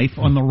my knife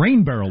on the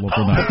rain barrel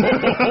overnight.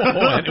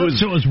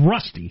 So it was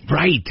rusty.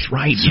 Right.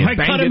 So you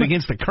banged it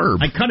against the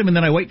curb. I cut him, and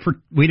then I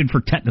waited for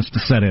tetanus to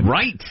set in.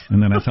 Right.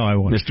 And then that's how I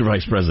won. Mr.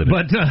 Vice President.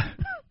 But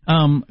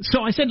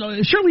so I said,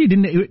 surely you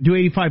didn't do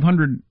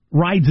 8,500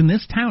 rides in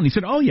this town. He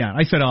said, oh, yeah.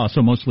 I said, oh,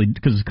 so mostly,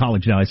 because it's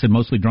college now. I said,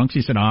 mostly drunks.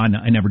 He said, oh,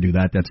 I never do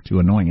that. That's too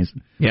annoying. I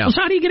said, yeah. Well,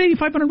 so how do you get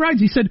 8,500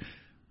 rides? He said,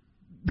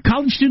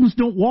 college students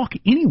don't walk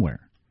anywhere.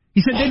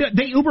 He said,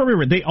 they Uber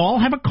everywhere. They all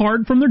have a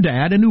card from their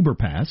dad, an Uber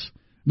pass,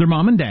 their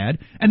mom and dad,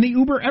 and they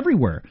Uber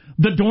everywhere.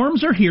 The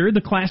dorms are here. The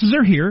classes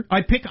are here.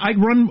 I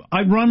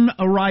run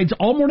rides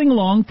all morning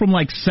long from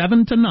like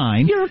 7 to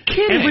 9. You're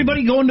kidding.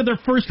 Everybody going to their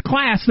first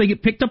class. They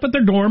get picked up at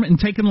their dorm and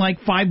taken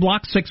like 5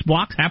 blocks, 6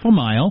 blocks, half a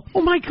mile.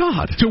 Oh, my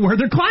God. To where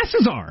their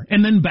classes are.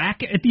 And then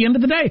back at the end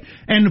of the day.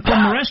 And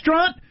from the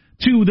restaurant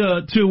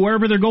to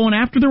wherever they're going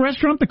after the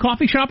restaurant, the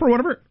coffee shop or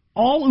whatever,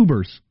 all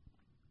Ubers.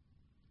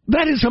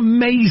 That is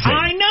amazing.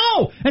 I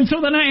know. And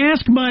so then I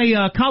asked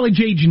my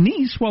college-age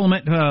niece while I'm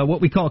at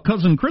what we call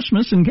Cousin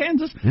Christmas in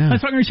Kansas. Yeah. I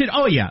was talking to her. She said,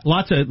 oh, yeah,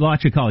 lots of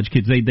college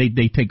kids,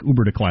 they take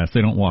Uber to class.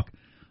 They don't walk.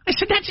 I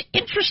said, that's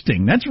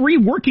interesting. That's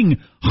reworking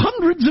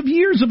hundreds of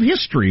years of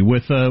history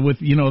with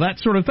that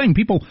sort of thing.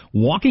 People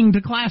walking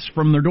to class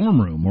from their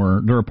dorm room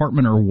or their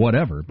apartment or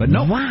whatever. But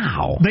no,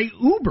 wow. They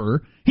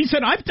Uber. He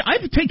said,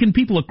 I've taken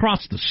people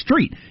across the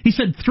street. He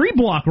said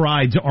 3-block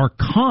rides are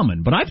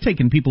common, but I've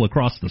taken people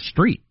across the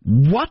street.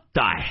 What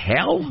the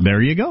hell?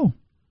 There you go.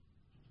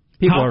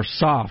 People are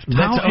soft.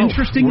 How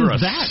interesting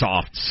is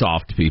that?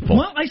 Soft people.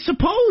 Well, I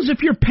suppose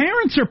if your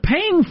parents are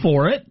paying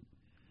for it,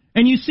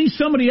 and you see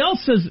somebody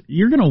else says,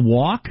 you're going to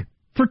walk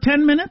for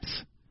 10 minutes?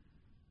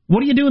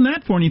 What are you doing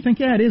that for? And you think,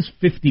 yeah, it is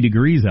 50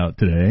 degrees out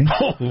today.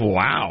 Oh,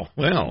 wow.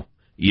 Well,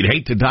 you'd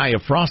hate to die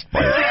of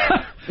frostbite.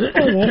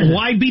 Well,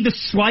 why be the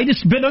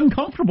slightest bit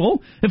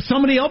uncomfortable if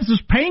somebody else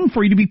is paying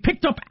for you to be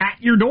picked up at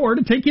your door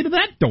to take you to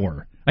that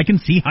door? I can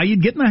see how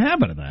you'd get in the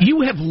habit of that.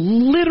 You have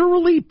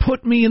literally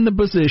put me in the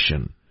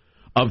position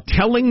of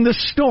telling the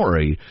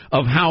story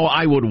of how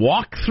I would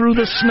walk through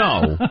the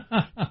snow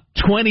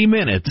 20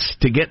 minutes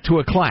to get to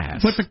a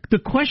class. But the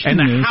question is...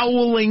 And the is,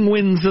 howling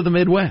winds of the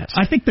Midwest.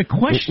 I think the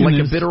question like is...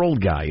 Like a bitter old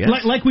guy, yes?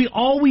 Like we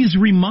always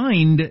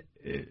remind...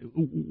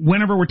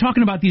 Whenever we're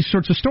talking about these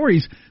sorts of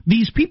stories,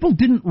 these people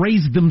didn't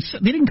raise them.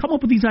 They didn't come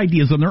up with these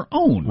ideas on their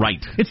own.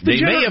 Right.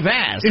 They may have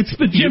asked. It's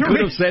the you could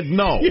have said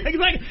no. Yeah,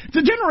 exactly. It's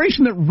a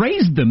generation that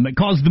raised them that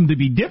caused them to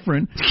be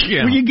different.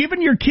 Yeah. Were you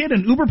giving your kid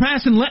an Uber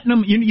pass and letting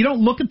them? You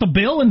don't look at the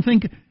bill and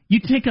think you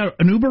take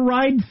an Uber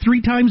ride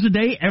 3 times a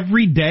day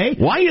every day.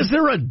 Why is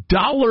there a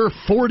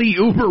 $1.40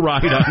 Uber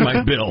ride on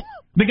my bill?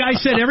 The guy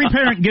said every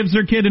parent gives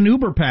their kid an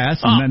Uber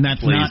pass, and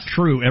that's not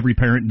true. Every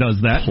parent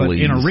does that, but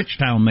in a rich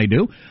town they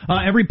do.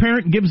 Every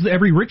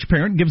rich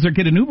parent gives their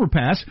kid an Uber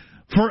pass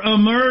for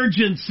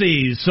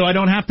emergencies, so I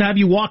don't have to have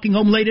you walking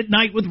home late at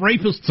night with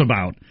rapists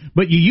about.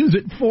 But you use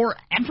it for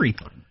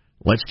everything.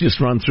 Let's just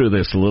run through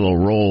this little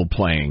role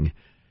playing.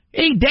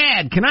 Hey,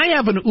 Dad, can I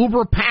have an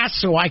Uber pass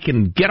so I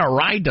can get a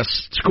ride to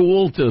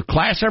school, to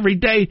class every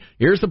day?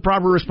 Here's the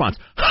proper response.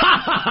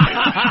 Ha, ha,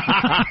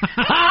 ha,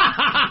 ha,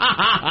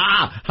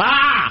 ha,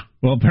 ha.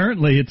 Well,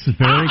 apparently it's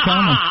very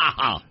common.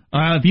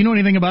 If you know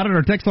anything about it,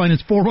 our text line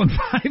is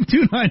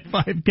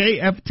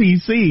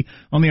 415-295-KFTC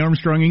on the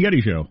Armstrong and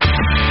Getty Show.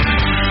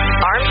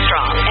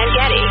 Armstrong and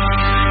Getty.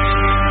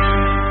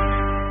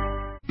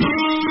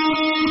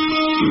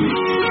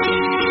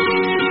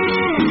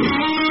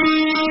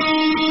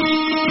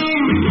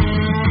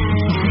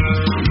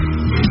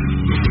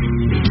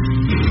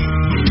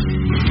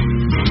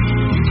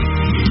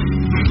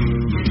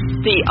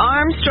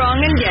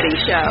 Armstrong and Getty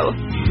Show.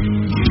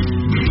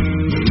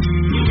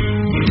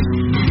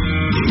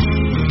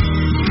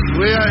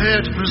 We are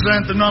here to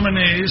present the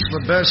nominees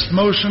for Best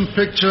Motion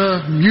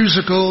Picture,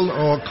 Musical,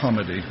 or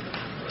Comedy.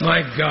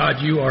 My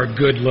God, you are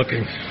good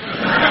looking.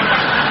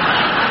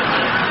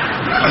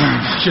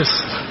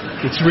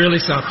 It's really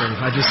something.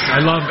 I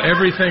love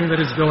everything that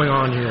is going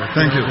on here.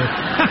 Thank you.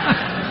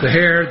 The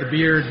hair, the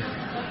beard.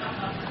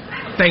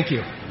 Thank you.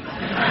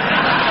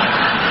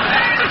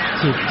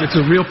 It's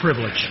a real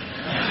privilege.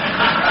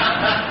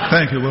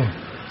 Thank you. Well,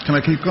 can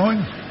I keep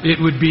going? It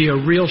would be a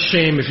real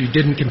shame if you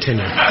didn't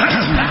continue.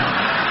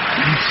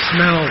 You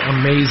smell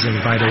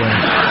amazing, by the way.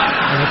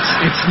 And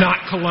it's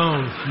not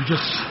cologne. You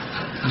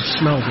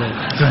smell good.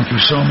 Thank you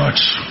so much.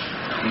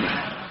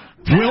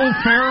 Will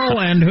Ferrell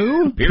and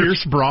who?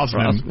 Pierce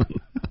Brosnan.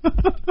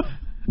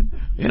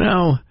 You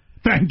know,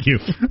 thank you.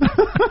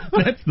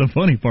 That's the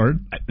funny part.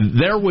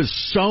 There was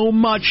so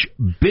much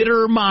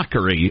bitter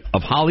mockery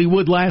of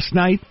Hollywood last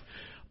night,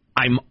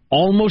 I'm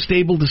almost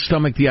able to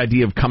stomach the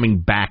idea of coming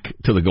back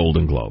to the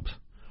Golden Globes.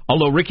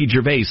 Although Ricky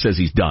Gervais says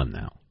he's done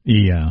now.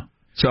 Yeah.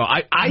 So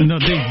I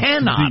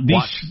cannot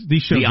watch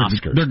these shows. The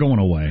Oscars. They're going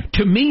away.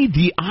 To me,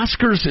 the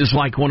Oscars is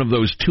like one of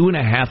those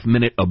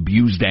 2.5-minute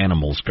abused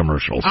animals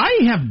commercials.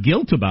 I have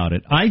guilt about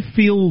it. I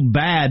feel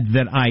bad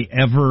that I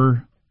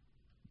ever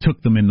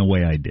took them in the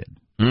way I did.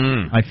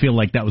 I feel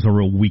like that was a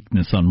real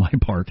weakness on my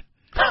part.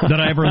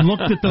 That I ever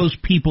looked at those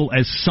people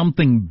as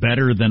something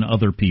better than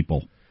other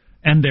people.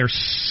 And they're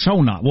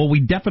so not. Well,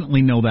 we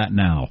definitely know that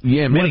now.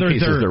 Yeah, in many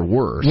cases they're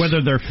worse.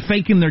 Whether they're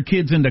faking their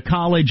kids into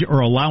college or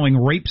allowing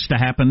rapes to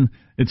happen,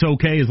 it's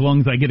okay as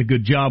long as I get a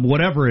good job,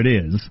 whatever it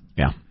is.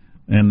 Yeah.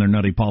 And their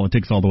nutty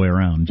politics all the way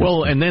around.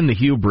 Well, and then the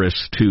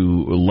hubris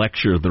to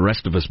lecture the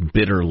rest of us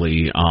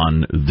bitterly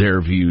on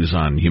their views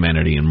on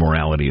humanity and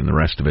morality and the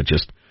rest of it.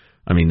 Just,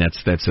 I mean,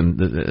 that's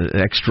an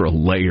extra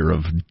layer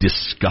of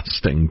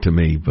disgusting to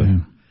me, but... Yeah.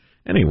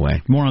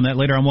 Anyway. More on that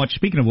later.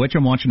 Speaking of which,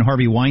 I'm watching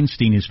Harvey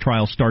Weinstein. His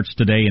trial starts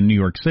today in New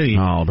York City.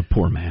 Oh, the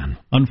poor man.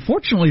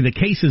 Unfortunately, the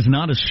case is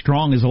not as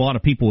strong as a lot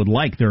of people would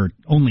like. There are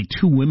only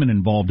 2 women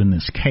involved in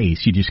this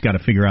case. You just got to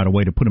figure out a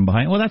way to put them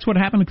behind. Well, that's what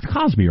happened to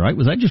Cosby, right?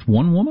 Was that just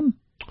one woman?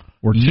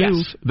 Or 2?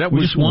 Yes, that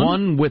was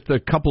one with a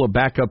couple of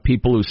backup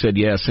people who said,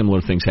 yeah,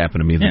 similar things happened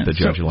to me that the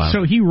judge allowed.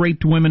 So he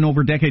raped women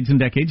over decades and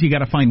decades. You got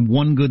to find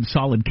one good,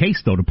 solid case,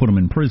 though, to put him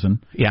in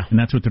prison. Yeah. And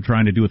that's what they're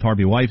trying to do with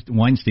Harvey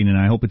Weinstein, and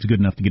I hope it's good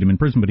enough to get him in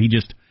prison. But he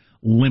just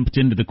limped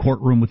into the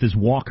courtroom with his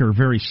walker,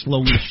 very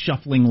slowly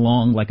shuffling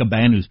along like a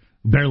band who's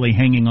barely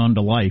hanging on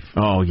to life.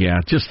 Oh, yeah,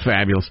 just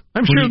fabulous.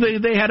 I'm sure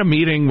they had a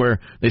meeting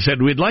where they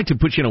said, we'd like to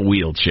put you in a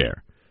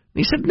wheelchair.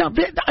 He said, no,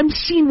 I'm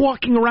seen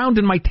walking around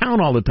in my town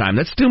all the time.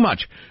 That's too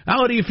much.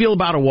 How do you feel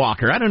about a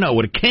walker? I don't know.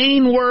 Would a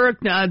cane work?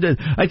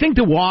 I think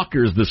the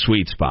walker's the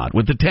sweet spot,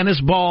 with the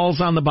tennis balls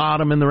on the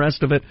bottom and the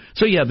rest of it.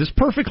 So, yeah, this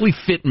perfectly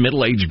fit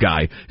middle-aged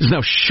guy is now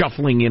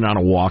shuffling in on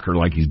a walker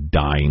like he's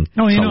dying.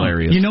 Oh, it's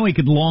hilarious. You know he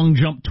could long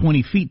jump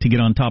 20 feet to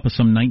get on top of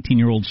some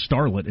 19-year-old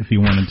starlet if he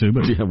wanted to.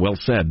 But yeah, well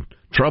said.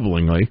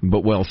 Troublingly,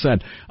 but well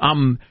said.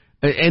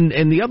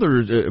 And the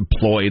other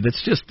ploy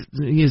that's just,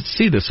 you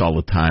see this all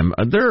the time,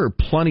 there are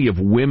plenty of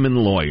women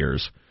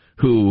lawyers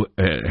who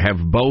have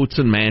boats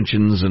and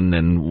mansions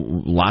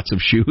and lots of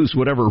shoes,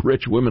 whatever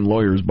rich women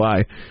lawyers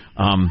buy.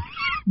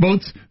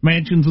 Boats,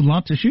 mansions, and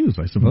lots of shoes,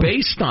 I suppose.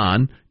 Based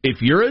on,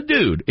 if you're a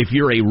dude, if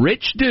you're a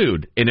rich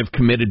dude and have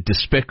committed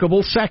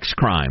despicable sex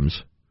crimes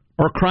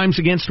or crimes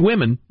against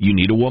women, you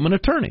need a woman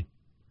attorney.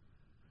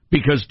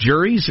 Because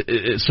juries,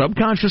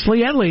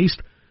 subconsciously at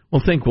least,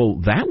 will think, well,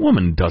 that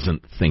woman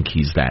doesn't think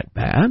he's that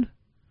bad.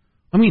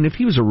 I mean, if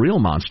he was a real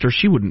monster,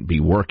 she wouldn't be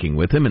working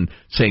with him and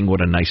saying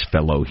what a nice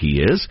fellow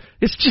he is.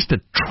 It's just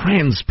a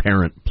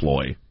transparent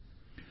ploy.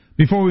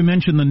 Before we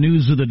mention the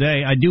news of the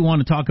day, I do want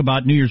to talk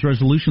about New Year's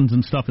resolutions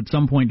and stuff at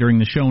some point during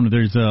the show. And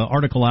there's an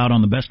article out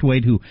on the best way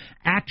to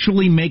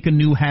actually make a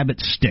new habit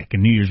stick.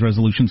 And New Year's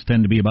resolutions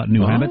tend to be about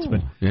new habits,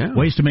 but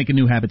ways to make a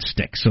new habit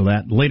stick. So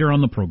that later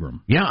on the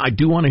program. Yeah, I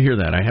do want to hear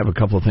that. I have a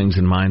couple of things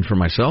in mind for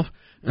myself.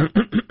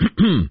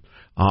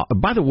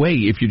 By the way,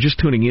 if you're just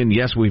tuning in,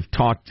 yes, we've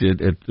talked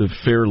at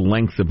fair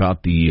length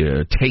about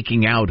the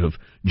taking out of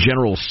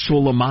General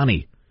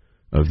Soleimani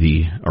of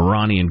the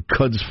Iranian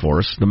Quds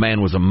Force. The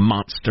man was a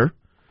monster.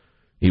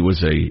 He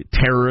was a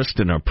terrorist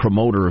and a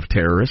promoter of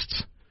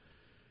terrorists.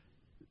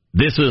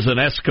 This is an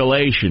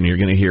escalation you're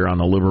going to hear on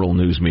the liberal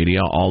news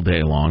media all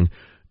day long.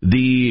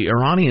 The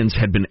Iranians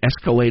had been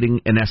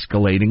escalating and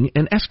escalating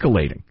and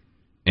escalating.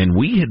 And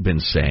we had been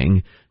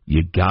saying,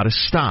 you got to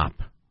stop,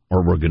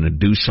 or we're going to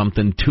do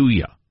something to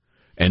you.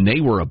 And they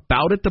were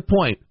about at the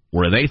point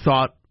where they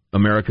thought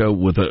America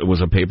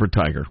was a paper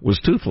tiger, was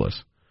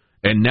toothless.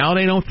 And now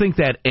they don't think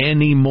that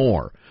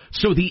anymore.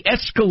 So the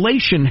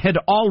escalation had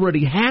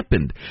already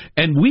happened.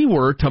 And we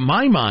were, to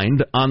my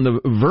mind, on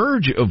the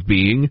verge of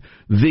being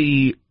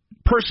the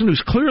person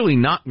who's clearly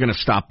not going to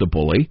stop the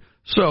bully,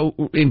 so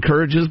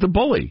encourages the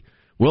bully.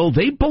 Well,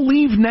 they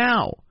believe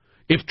now.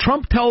 If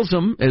Trump tells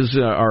them, as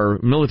our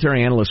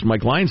military analyst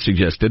Mike Lyons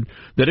suggested,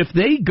 that if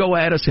they go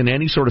at us in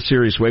any sort of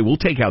serious way, we'll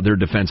take out their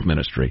defense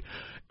ministry.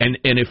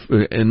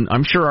 And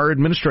I'm sure our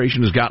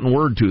administration has gotten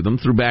word to them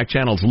through back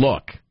channels.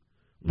 Look,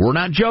 we're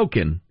not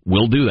joking.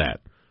 We'll do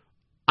that.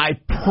 I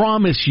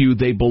promise you,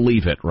 they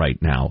believe it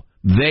right now.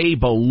 They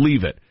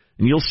believe it,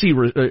 and you'll see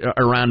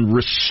Iran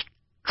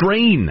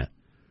restrain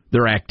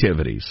their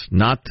activities,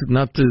 not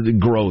to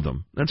grow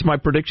them. That's my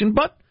prediction.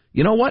 But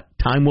you know what?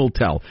 Time will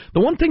tell. The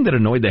one thing that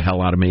annoyed the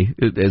hell out of me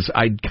is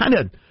I kind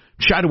of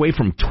shied away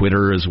from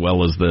Twitter as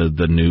well as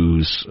the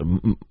news,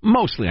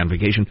 mostly on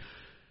vacation.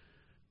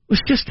 It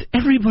was just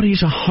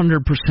everybody's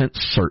 100%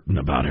 certain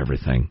about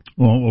everything.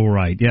 Well,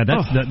 right. Yeah,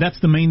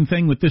 that's the main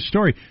thing with this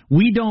story.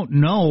 We don't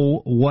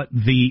know what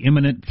the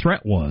imminent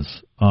threat was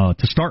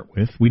to start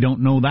with. We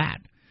don't know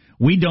that.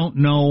 We don't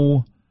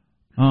know.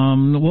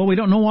 We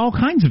don't know all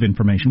kinds of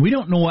information. We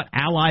don't know what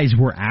allies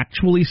were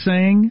actually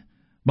saying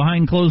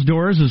behind closed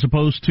doors as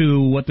opposed to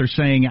what they're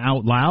saying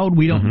out loud.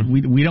 We don't.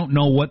 We don't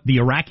know what the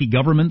Iraqi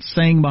government's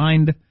saying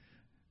behind,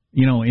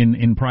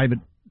 in private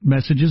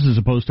messages as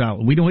opposed to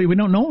out. We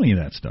don't know any of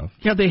that stuff.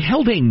 Yeah, they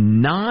held a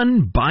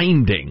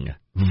non-binding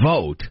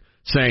vote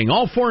saying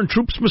all foreign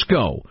troops must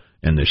go,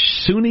 and the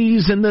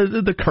Sunnis and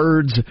the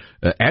Kurds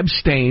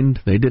abstained.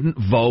 They didn't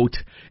vote,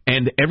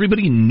 and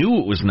everybody knew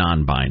it was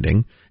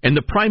non-binding. And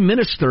the prime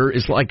minister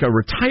is like a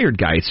retired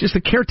guy. It's just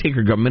a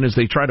caretaker government as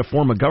they try to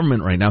form a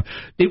government right now.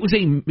 It was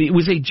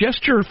a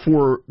gesture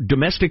for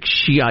domestic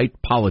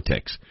Shiite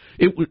politics.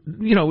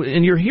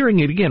 And you're hearing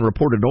it again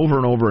reported over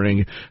and over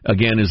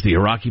again as the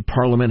Iraqi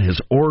parliament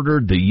has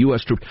ordered the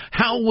U.S. troops.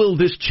 How will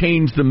this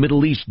change the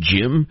Middle East,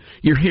 Jim?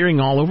 You're hearing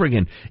all over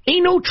again.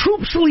 Ain't no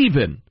troops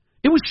leaving.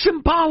 It was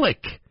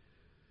symbolic.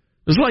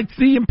 It's like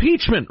the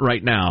impeachment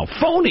right now.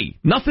 Phony.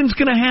 Nothing's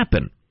going to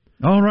happen.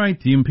 All right,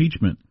 the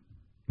impeachment.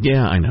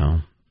 Yeah, I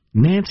know.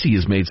 Nancy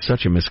has made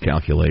such a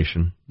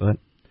miscalculation, but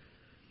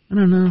I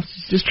don't know.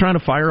 She's just trying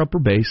to fire up her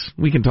base.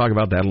 We can talk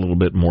about that a little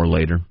bit more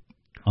later.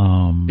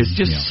 It's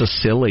just so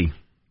silly.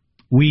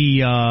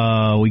 We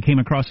came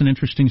across an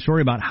interesting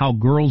story about how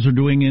girls are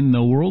doing in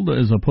the world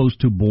as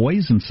opposed to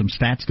boys, and some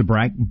stats to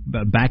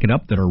back it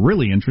up that are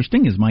really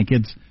interesting as my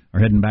kids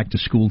are heading back to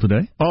school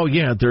today. Oh,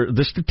 yeah.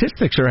 The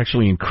statistics are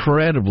actually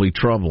incredibly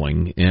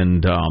troubling,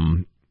 and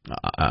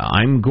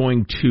I'm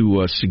going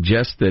to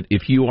suggest that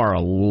if you are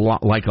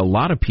like a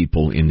lot of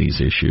people in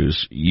these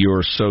issues,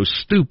 you're so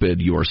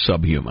stupid you're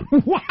subhuman.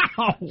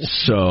 Wow!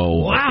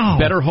 So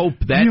better hope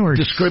that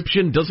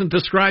description doesn't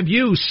describe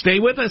you. Stay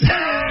with us.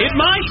 It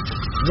might.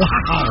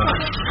 Wow.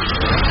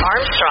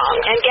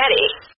 Armstrong and Getty.